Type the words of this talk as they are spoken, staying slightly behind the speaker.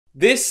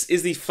This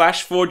is the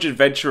Flashforge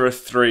Adventurer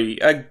 3,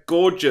 a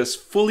gorgeous,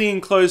 fully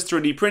enclosed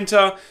 3D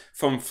printer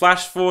from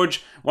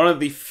Flashforge, one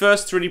of the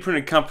first 3D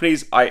printed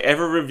companies I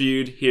ever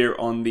reviewed here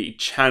on the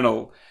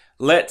channel.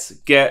 Let's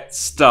get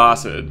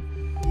started.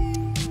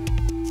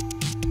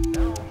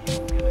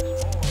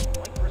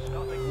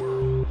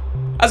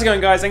 How's it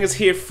going, guys? Angus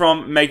here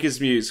from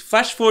Muse.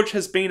 Flashforge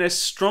has been a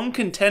strong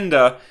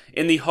contender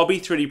in the hobby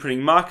 3D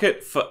printing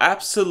market for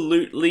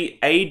absolutely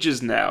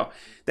ages now.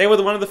 They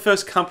were one of the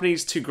first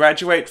companies to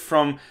graduate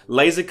from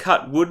laser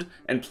cut wood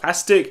and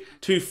plastic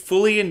to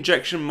fully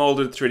injection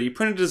molded 3D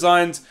printed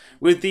designs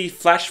with the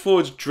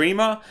Flashforge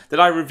Dreamer that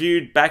I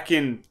reviewed back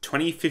in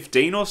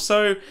 2015 or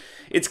so.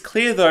 It's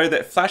clear though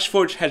that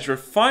Flashforge has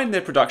refined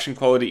their production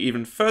quality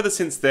even further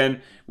since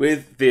then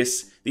with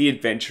this, the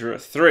Adventurer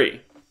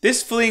 3.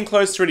 This fully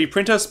enclosed 3D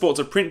printer sports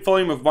a print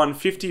volume of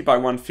 150 by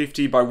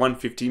 150 by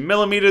 150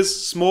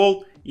 millimeters,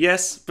 small,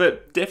 yes,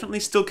 but definitely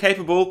still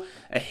capable,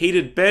 a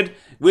heated bed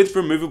with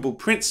removable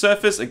print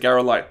surface, a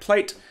Garolite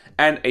plate,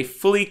 and a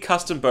fully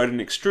custom Bowden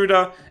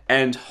extruder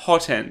and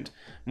hot end.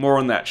 More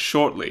on that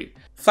shortly.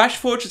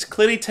 Flashforge has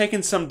clearly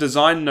taken some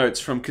design notes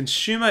from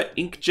consumer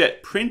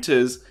inkjet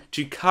printers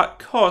to cut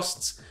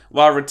costs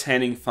while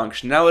retaining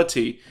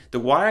functionality. The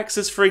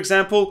Y-axis, for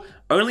example,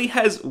 only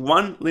has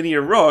one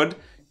linear rod,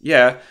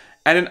 and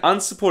an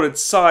unsupported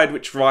side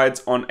which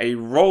rides on a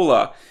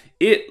roller.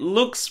 It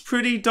looks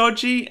pretty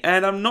dodgy,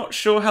 and I'm not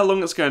sure how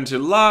long it's going to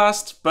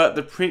last, but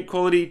the print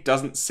quality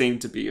doesn't seem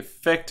to be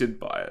affected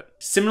by it.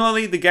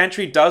 Similarly, the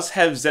gantry does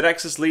have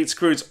Z-axis lead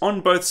screws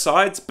on both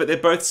sides, but they're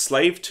both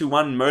slaved to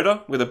one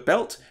motor with a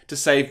belt to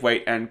save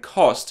weight and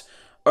cost.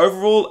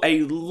 Overall,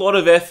 a lot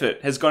of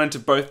effort has gone into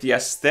both the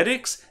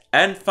aesthetics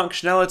and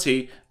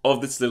functionality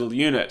of this little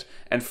unit,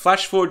 and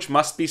Flashforge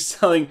must be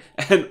selling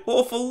an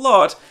awful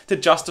lot to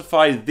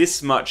justify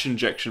this much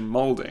injection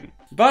molding.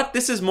 But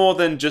this is more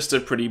than just a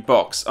pretty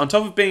box. On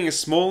top of being a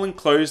small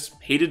enclosed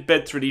heated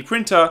bed 3D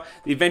printer,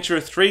 the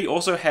Adventurer 3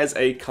 also has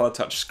a color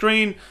touch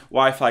screen,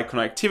 Wi-Fi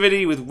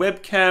connectivity with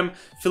webcam,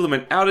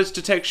 filament outage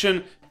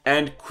detection,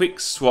 and quick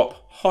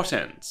swap hot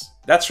ends.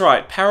 That's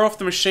right, power off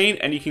the machine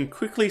and you can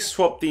quickly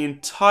swap the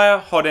entire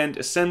hot end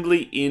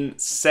assembly in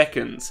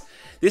seconds.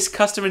 This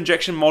custom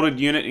injection molded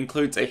unit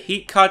includes a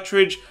heat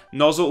cartridge,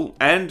 nozzle,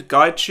 and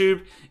guide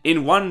tube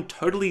in one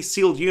totally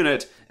sealed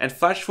unit, and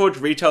Flashforge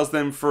retails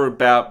them for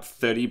about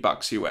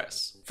 $30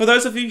 US. For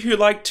those of you who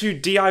like to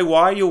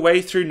DIY your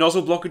way through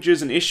nozzle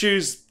blockages and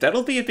issues,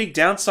 that'll be a big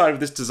downside of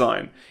this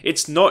design.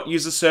 It's not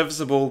user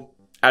serviceable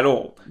at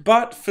all.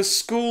 But for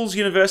schools,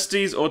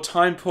 universities, or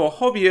time-poor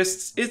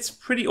hobbyists, it's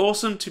pretty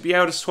awesome to be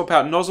able to swap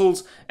out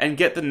nozzles and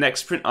get the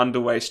next print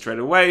underway straight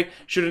away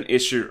should an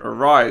issue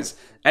arise.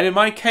 And in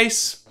my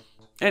case,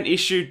 an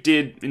issue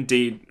did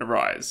indeed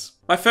arise.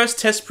 My first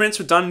test prints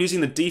were done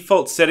using the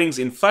default settings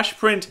in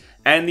Flashprint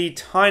and the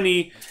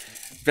tiny,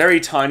 very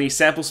tiny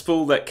sample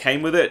spool that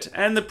came with it,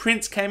 and the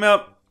prints came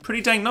out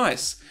pretty dang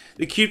nice.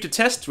 The cube to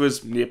test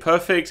was near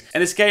perfect,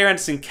 and this Geyer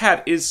Anderson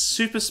cat is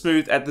super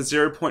smooth at the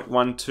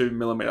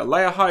 0.12mm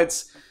layer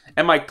heights,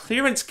 and my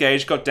clearance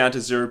gauge got down to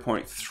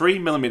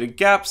 0.3mm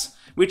gaps,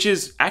 which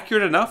is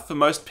accurate enough for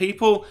most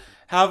people.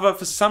 However,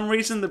 for some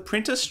reason the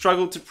printer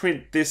struggled to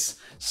print this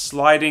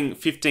sliding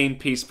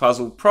 15-piece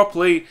puzzle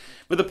properly,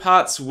 with the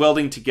parts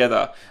welding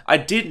together. I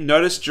did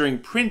notice during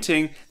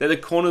printing that the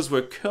corners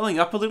were curling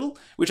up a little,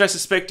 which I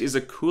suspect is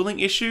a cooling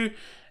issue,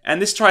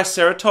 and this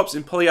Triceratops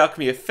in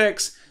Polyalchemy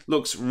Effects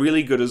looks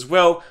really good as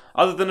well,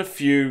 other than a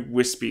few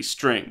wispy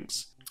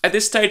strings. At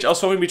this stage, I was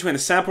swapping between the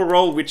sample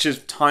roll, which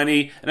is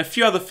tiny, and a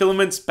few other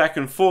filaments back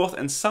and forth,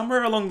 and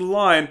somewhere along the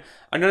line,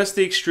 I noticed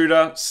the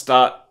extruder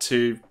start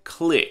to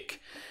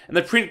click. And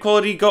the print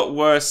quality got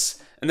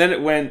worse, and then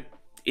it went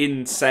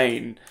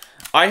insane.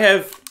 I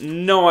have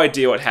no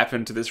idea what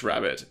happened to this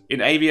rabbit.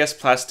 In ABS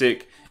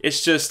plastic,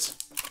 it's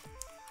just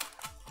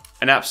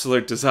an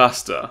absolute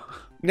disaster.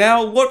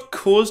 Now, what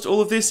caused all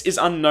of this is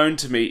unknown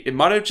to me. It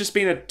might have just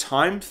been a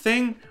time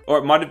thing, or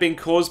it might have been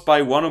caused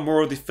by one or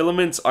more of the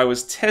filaments I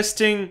was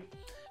testing,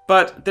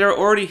 but there are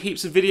already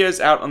heaps of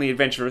videos out on the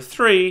Adventurer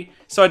 3,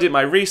 so I did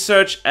my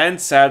research and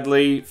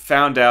sadly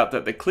found out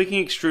that the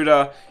clicking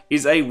extruder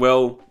is a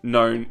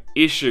well-known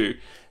issue.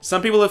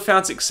 Some people have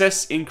found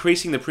success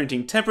increasing the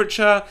printing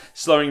temperature,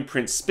 slowing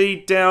print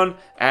speed down,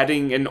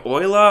 adding an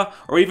oiler,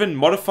 or even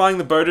modifying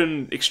the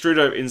Bowden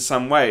extruder in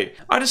some way.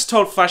 I just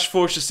told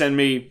Flashforge to send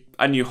me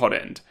a new hot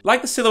end.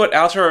 Like the Silhouette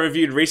Alto I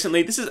reviewed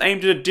recently, this is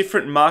aimed at a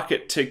different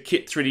market to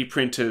kit 3D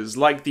printers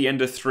like the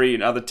Ender 3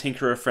 and other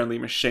tinkerer-friendly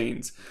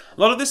machines. A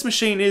lot of this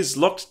machine is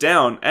locked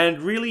down,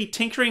 and really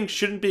tinkering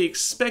shouldn't be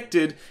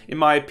expected, in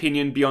my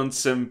opinion, beyond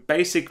some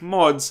basic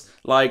mods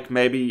like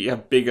maybe a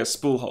bigger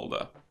spool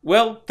holder.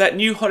 Well, that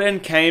new hot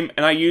end came,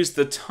 and I used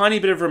the tiny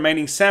bit of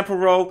remaining sample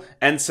roll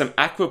and some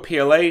aqua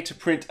PLA to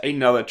print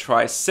another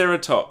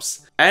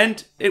Triceratops.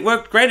 And it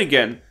worked great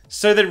again.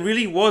 So there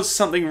really was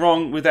something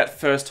wrong with that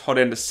first hot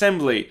end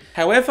assembly.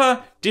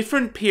 However,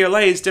 different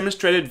PLAs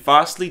demonstrated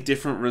vastly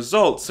different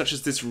results, such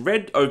as this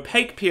red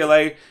opaque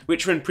PLA,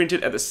 which when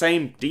printed at the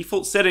same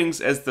default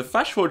settings as the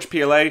Flashforge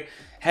PLA,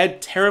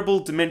 had terrible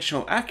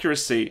dimensional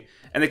accuracy,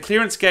 and the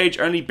clearance gauge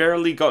only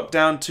barely got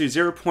down to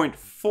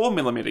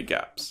 0.4mm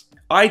gaps.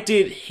 I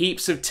did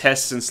heaps of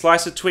tests and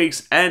slicer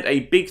tweaks, and a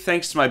big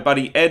thanks to my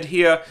buddy Ed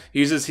here, who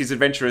uses his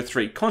Adventurer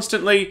 3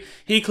 constantly.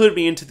 He clued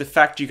me into the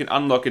fact you can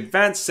unlock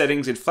advanced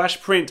settings in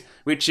Flash Print,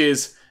 which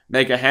is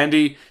mega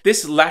handy.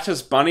 This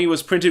lattice bunny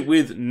was printed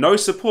with no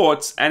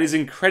supports and is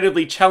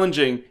incredibly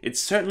challenging.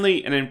 It's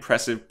certainly an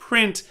impressive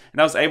print,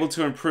 and I was able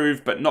to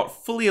improve but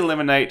not fully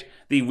eliminate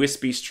the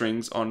wispy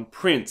strings on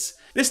prints.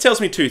 This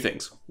tells me two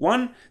things.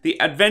 One, the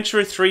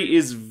Adventurer 3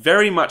 is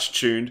very much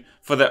tuned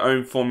for their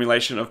own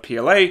formulation of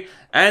PLA,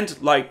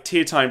 and like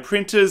tier time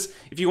printers,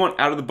 if you want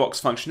out-of-the-box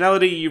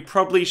functionality, you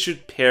probably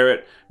should pair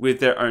it with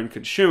their own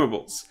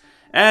consumables.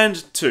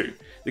 And two,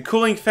 the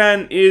cooling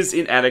fan is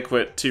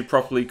inadequate to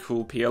properly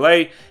cool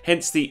PLA,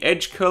 hence the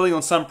edge curling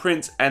on some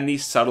prints and the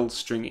subtle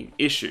stringing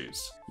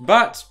issues.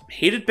 But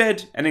heated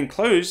bed and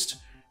enclosed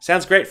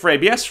sounds great for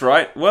ABS,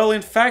 right? Well,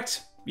 in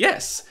fact,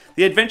 yes.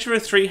 The Adventurer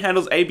 3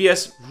 handles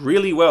ABS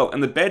really well,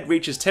 and the bed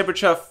reaches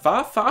temperature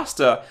far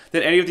faster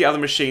than any of the other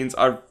machines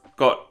I've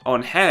got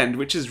on hand,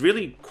 which is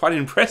really quite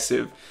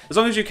impressive. As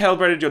long as you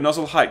calibrated your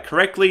nozzle height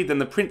correctly, then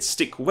the prints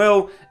stick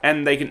well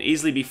and they can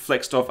easily be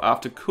flexed off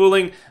after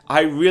cooling.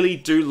 I really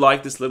do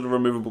like this little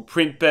removable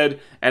print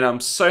bed, and I'm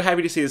so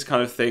happy to see this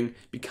kind of thing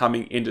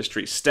becoming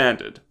industry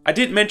standard. I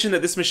did mention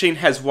that this machine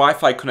has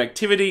Wi-Fi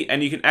connectivity,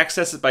 and you can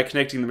access it by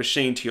connecting the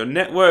machine to your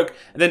network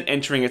and then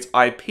entering its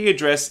IP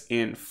address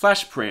in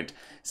Flash Print.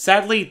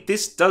 Sadly,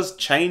 this does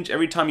change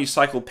every time you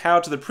cycle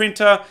power to the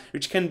printer,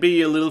 which can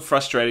be a little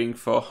frustrating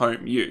for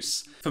home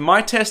use. For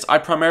my test, I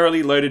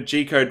primarily loaded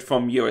G-code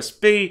from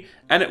USB,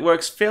 and it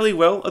works fairly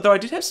well, although I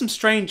did have some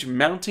strange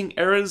mounting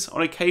errors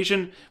on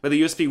occasion, where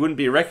the USB wouldn't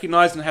be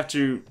recognized and have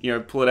to,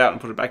 pull it out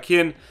and put it back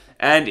in,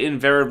 and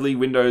invariably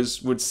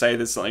Windows would say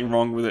there's something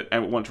wrong with it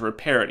and would want to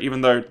repair it,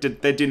 even though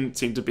there didn't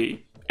seem to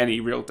be any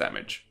real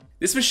damage.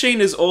 This machine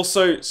is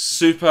also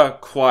super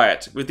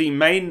quiet, with the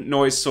main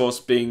noise source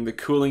being the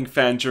cooling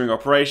fan during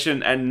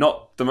operation and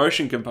not the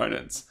motion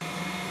components.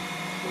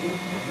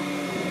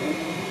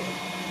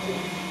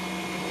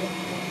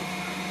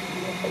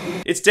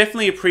 It's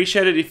definitely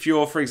appreciated if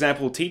you're, for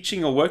example,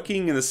 teaching or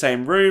working in the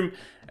same room,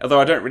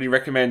 although I don't really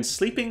recommend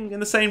sleeping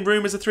in the same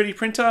room as a 3D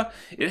printer.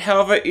 It,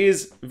 however,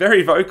 is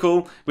very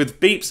vocal,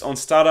 with beeps on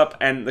startup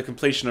and the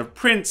completion of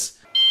prints.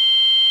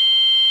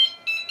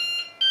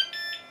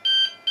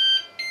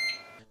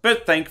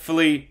 But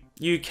thankfully,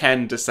 you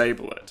can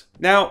disable it.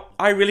 Now,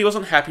 I really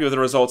wasn't happy with the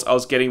results I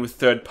was getting with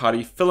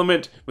third-party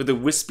filament, with the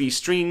wispy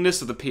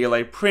stringiness of the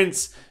PLA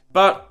prints,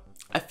 but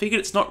I figured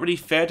it's not really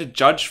fair to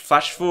judge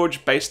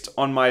Flashforge based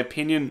on my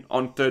opinion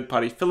on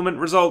third-party filament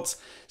results,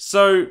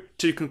 so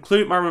to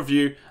conclude my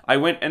review, I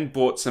went and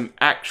bought some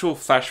actual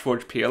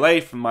Flashforge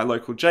PLA from my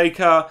local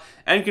J-Car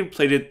and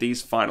completed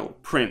these final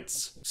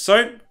prints.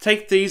 So,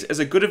 take these as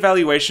a good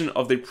evaluation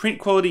of the print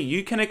quality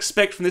you can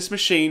expect from this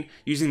machine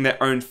using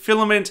their own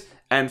filament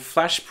and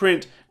flash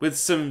print with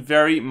some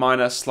very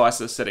minor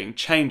slicer setting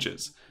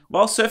changes.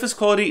 While surface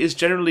quality is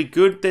generally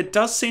good, there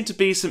does seem to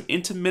be some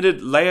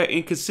intermittent layer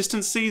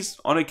inconsistencies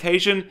on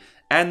occasion,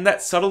 and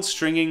that subtle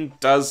stringing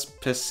does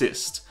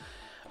persist.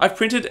 I've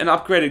printed an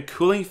upgraded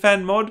cooling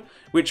fan mod,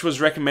 which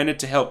was recommended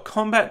to help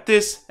combat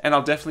this, and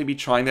I'll definitely be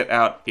trying that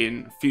out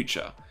in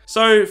future.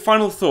 So,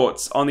 final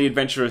thoughts on the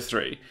Adventurer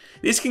 3.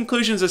 These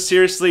conclusions are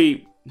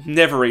seriously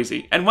never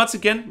easy, and once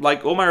again,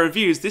 like all my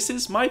reviews, this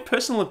is my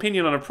personal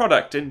opinion on a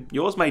product, and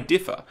yours may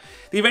differ.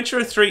 The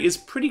Adventurer 3 is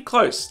pretty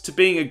close to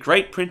being a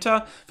great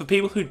printer for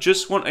people who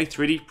just want a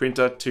 3D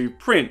printer to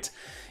print.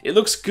 It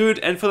looks good,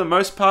 and for the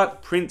most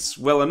part, prints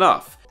well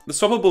enough. The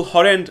swappable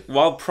hot end,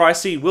 while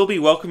pricey, will be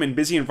welcome in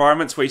busy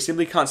environments where you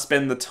simply can't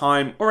spend the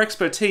time or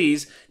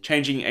expertise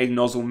changing a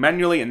nozzle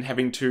manually and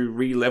having to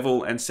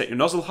re-level and set your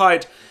nozzle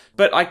height,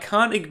 but I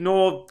can't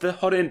ignore the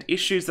hot end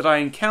issues that I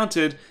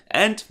encountered,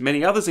 and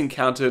many others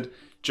encountered,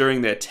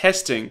 during their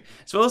testing,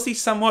 as well as the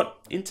somewhat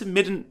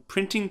intermittent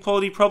printing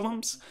quality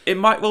problems. It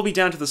might well be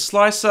down to the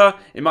slicer,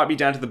 it might be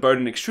down to the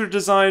Bowden extruder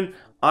design,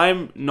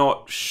 I'm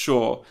not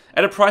sure.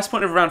 At a price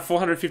point of around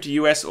 $450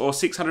 US or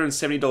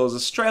 $670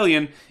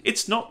 Australian,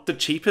 it's not the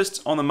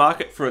cheapest on the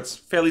market for its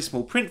fairly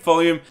small print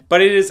volume,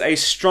 but it is a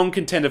strong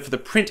contender for the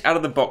print out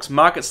of the box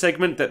market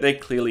segment that they're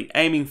clearly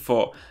aiming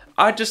for.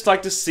 I'd just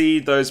like to see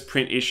those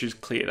print issues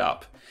cleared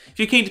up. If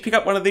you're keen to pick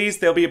up one of these,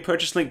 there'll be a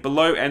purchase link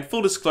below, and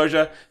full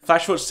disclosure,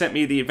 Flashforge sent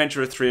me the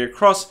Adventurer 3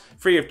 across,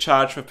 free of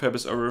charge for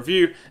purpose of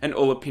review, and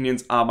all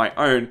opinions are my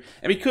own.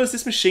 And because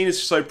this machine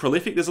is so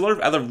prolific, there's a lot of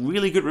other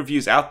really good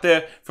reviews out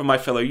there from my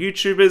fellow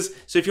YouTubers,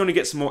 so if you want to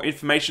get some more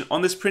information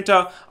on this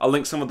printer, I'll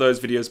link some of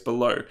those videos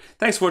below.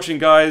 Thanks for watching,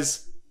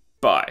 guys.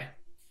 Bye.